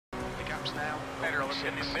laps now. Better let's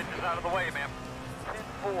get these bitches out of the way, man.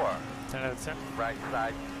 10-4. 10 out of 10. Right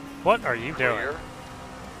side. What are you doing? Clear.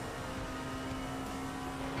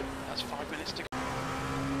 That's 5 minutes to go.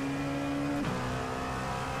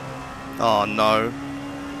 Oh no.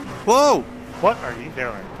 Whoa! What are you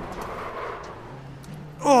doing?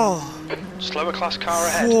 Oh! Slower class car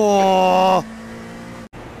ahead. Whoa!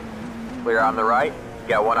 Clear on the right.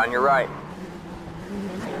 Got one on your right.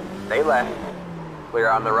 Stay left. Clear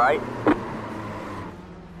on the right.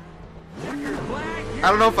 I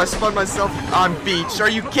don't know if I spun myself. I'm beached. Are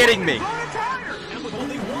you kidding me?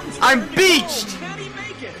 I'm beached!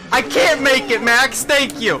 I can't make it, Max.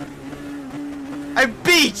 Thank you. I'm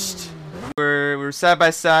beached. We're side by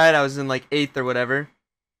side. I was in like 8th or whatever.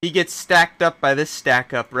 He gets stacked up by this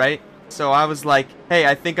stack up, right? So I was like, hey,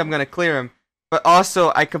 I think I'm gonna clear him. But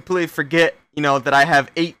also, I completely forget, you know, that I have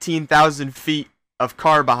 18,000 feet of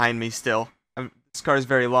car behind me still. This car is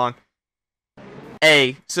very long.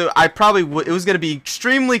 So I probably would. It was gonna be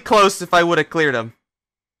extremely close if I would have cleared him.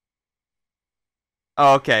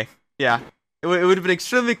 Oh, okay. Yeah. It would have been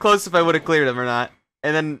extremely close if I would have cleared him or not.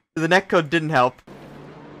 And then the netcode didn't help.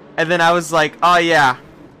 And then I was like, oh yeah,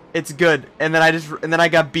 it's good. And then I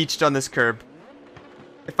got beached on this curb.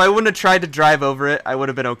 If I wouldn't have tried to drive over it, I would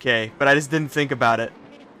have been okay. But I just didn't think about it.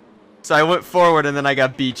 So I went forward and then I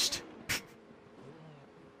got beached.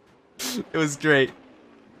 It was great.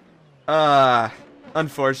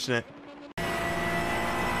 Unfortunate.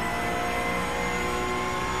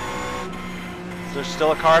 Is there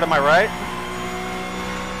still a car to my right?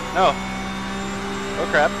 No. Oh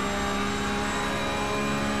crap.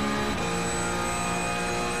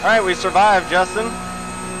 Alright, we survived, Justin.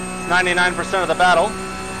 99% of the battle.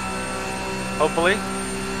 Hopefully.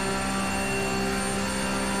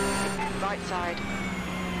 Right side.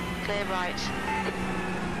 Clear right.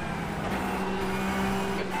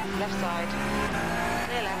 Left side.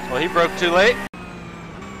 Clear left. Well, he broke too late.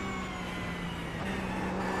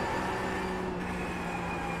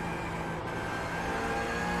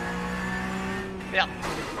 Yeah.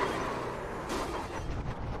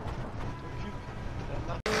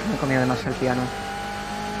 Me he comido demasiado el piano.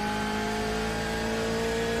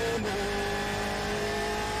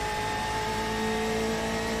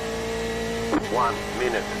 One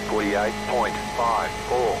minute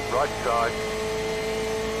 48.54. Right side.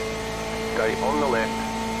 Stay on the left.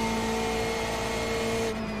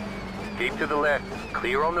 Keep to the left.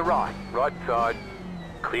 Clear on the right. Right side.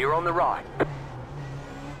 Clear on the right.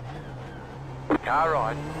 Car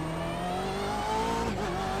right.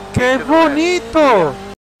 ¡Qué bonito!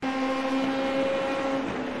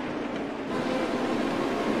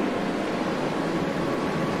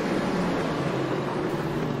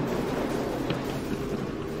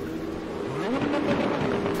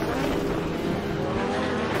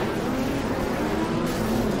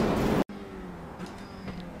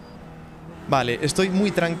 Vale, estoy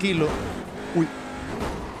muy tranquilo. Uy.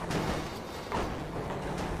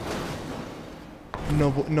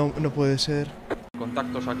 No puede ser.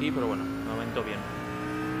 Contactos aquí, pero bueno, de momento bien.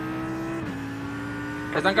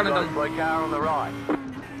 Están calentando. Slow car on the right.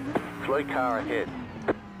 Slow car ahead.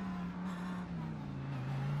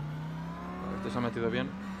 Este se ha metido bien.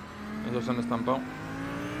 Estos se han estampado.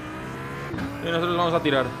 Y nosotros vamos a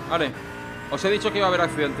tirar. Vale. Os he dicho que iba a haber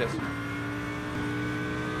accidentes.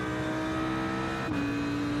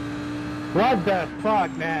 What the fuck,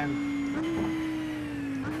 man?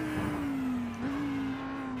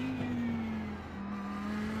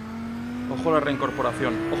 Ojo a la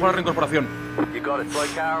reincorporación. Ojo a la reincorporación. You got it. Slow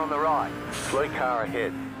car on the right. Slow car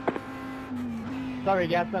ahead. Sorry,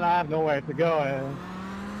 Captain, I have nowhere to go.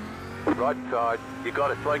 Right side. You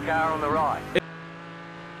got it. Slow car on the right.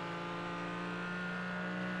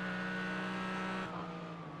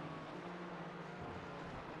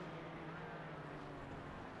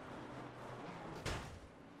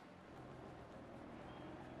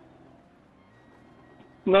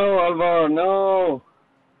 No, Alvaro, no.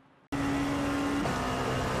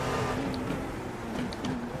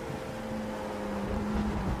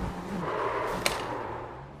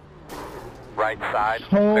 Right side.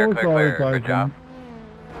 Clear, clear, clear. Good job.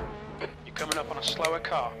 You're coming up on a slower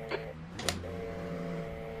car.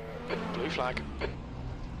 Blue flag.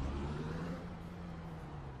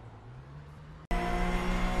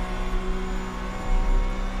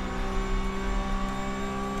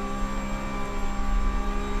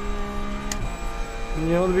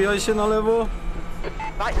 Nie odbijaj się na lewo.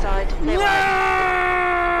 Right side. Clear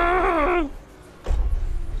right.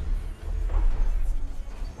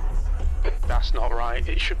 That's not right.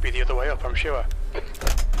 It should be the other way up, I'm sure.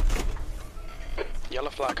 Yellow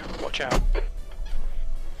flag. Watch out.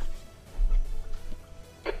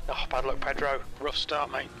 Bad luck, Pedro. Rough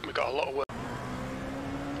start, mate. We've got a lot of work.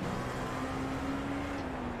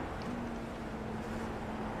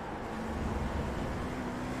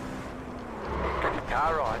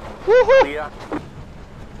 Car right. Clear.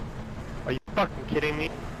 Are you fucking kidding me?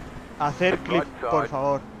 Hacer clip, por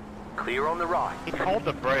favor. Clear on the right. Hold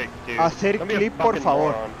the brake, dude. Hacer Don't be a clip, por fucking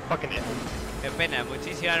favor. moron. Fucking Qué pena,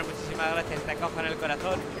 muchísimas gracias. Te cojo en el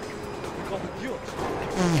corazón. ¡Oh, Dios!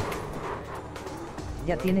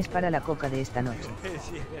 Ya tienes para la coca de esta noche.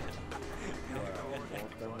 Sí.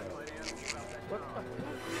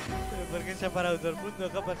 ¿Por qué se ha parado todo el mundo?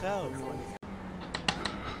 ¿Qué ha pasado?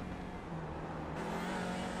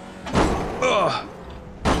 No.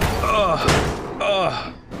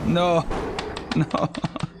 No.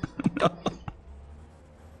 No.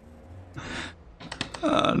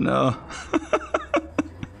 Oh no.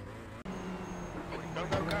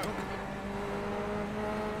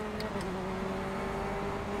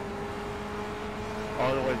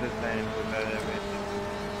 always the same.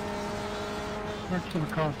 Back to the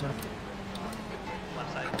car, sir.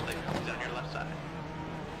 Left side, he's on your left side.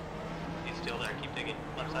 He's still there, keep digging.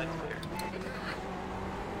 Left side's clear.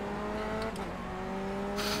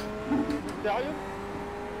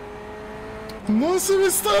 Nasıl bir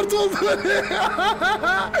start oldu?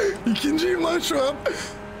 İkinciyim lan şu an.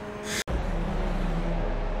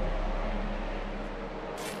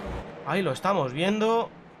 Ahí lo estamos viendo.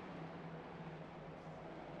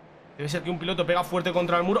 Debe ser que un piloto pega fuerte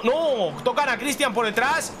contra el muro. ¡No! Tocan a Christian por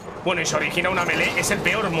detrás. Bueno, y se origina una melee. Es el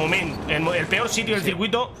peor momento, el peor sitio del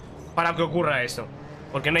circuito para que ocurra esto.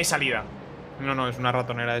 Porque no hay salida. No, es una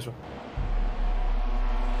ratonera eso.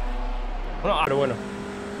 Bueno, pero bueno.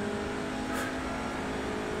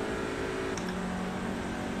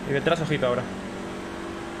 Y detrás, ojito ahora.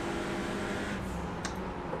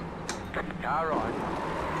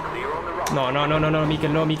 No,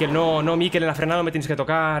 Mikel, no, Mikel, en la frenada no me tienes que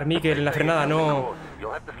tocar, Mikel, en la frenada no.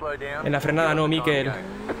 En la frenada no, Mikel.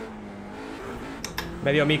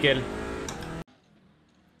 Me dio Mikel.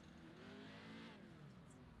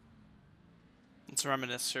 Let's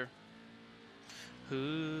reminisce here.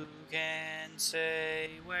 Who can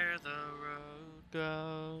say where the road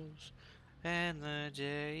goes and the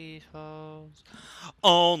day falls?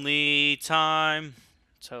 Only time.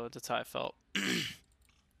 So that's how I felt.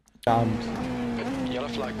 Yellow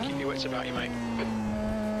flag, keep your wits about you, mate.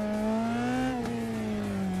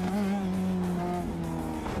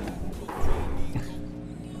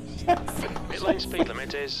 Pit lane speed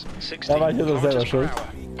limit is 60 kilometers per hour.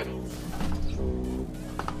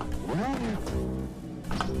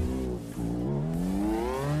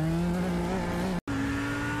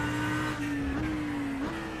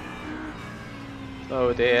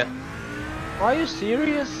 Oh dear. Are you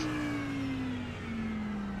serious?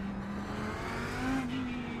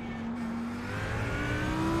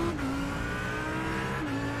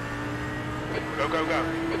 Go.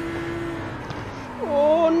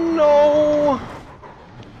 Oh no!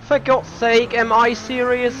 For God's sake, am I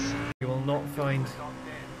serious? You will not find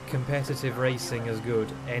competitive racing as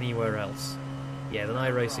good anywhere else. Yeah, then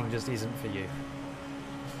iRacing just isn't for you.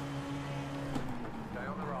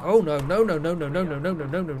 Oh no.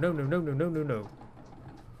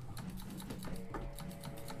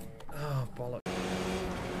 Oh, bollocks.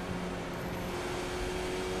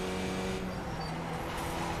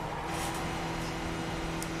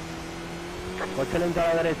 Coche lento a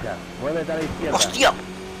la derecha, muévete a la izquierda. ¡Hostia!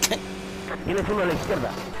 Tienes uno a la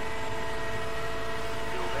izquierda.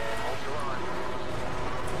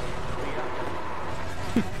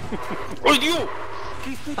 ¡Ay, Dios!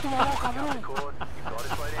 ¿Qué susto me ha dado, cabrón?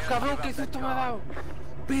 Cabrón, ¿qué susto me ha dado?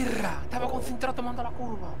 Perra, estaba concentrado tomando la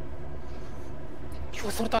curva.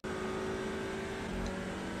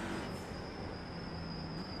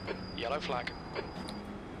 Yellow flag.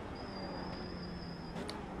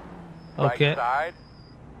 Okay. Right side.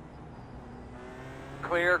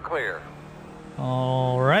 Clear.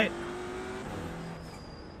 All right.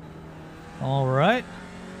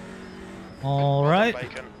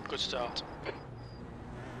 Bacon, good start.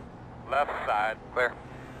 Left side, clear.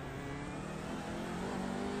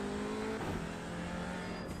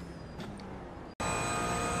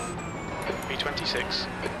 B26.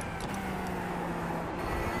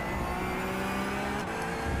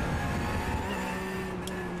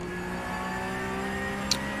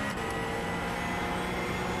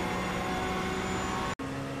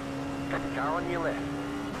 Car on your left.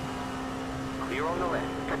 Clear on the left.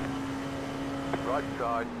 Right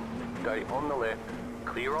side. Stay on the left.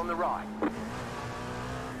 Clear on the right.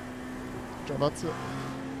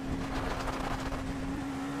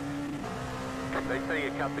 They say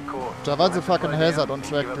you cut the course. Jawad's a fucking hazard on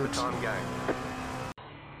track, Give up the dude. time game.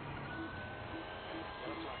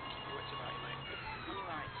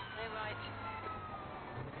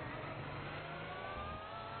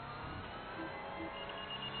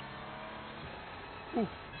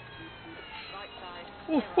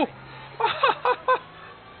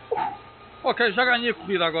 Ok, já ganhei a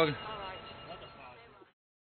corrida agora.